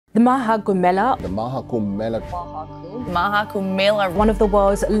The MAHAKUMBH, one of the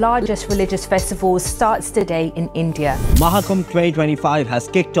world's largest religious festivals, starts today in India. MAHAKUMBH 2025 has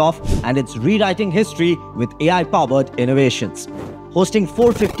kicked off and it's rewriting history with AI-powered innovations. Hosting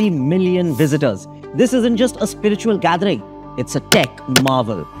 450 million visitors, this isn't just a spiritual gathering, it's a tech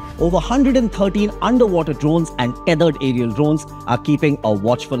marvel. Over 113 underwater drones and tethered aerial drones are keeping a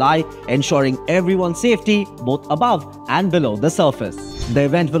watchful eye, ensuring everyone's safety both above and below the surface. The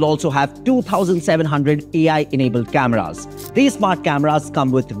event will also have 2,700 AI-enabled cameras. These smart cameras come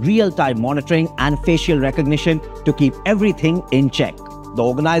with real-time monitoring and facial recognition to keep everything in check. The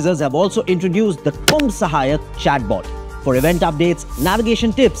organizers have also introduced the Kumbh Sahayak chatbot for event updates,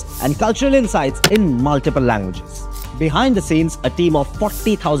 navigation tips, and cultural insights in multiple languages. Behind the scenes, a team of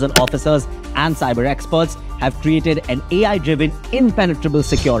 40,000 officers and cyber experts have created an AI-driven impenetrable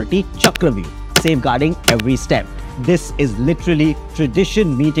security Chakraview, safeguarding every step. This is literally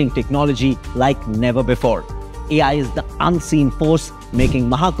tradition meeting technology like never before. AI is the unseen force making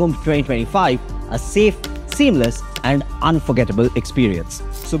MAHAKUMBH 2025 a safe, seamless, and unforgettable experience.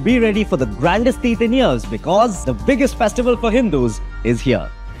 So be ready for the grandest teeth in years because the biggest festival for Hindus is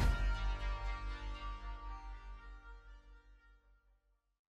here.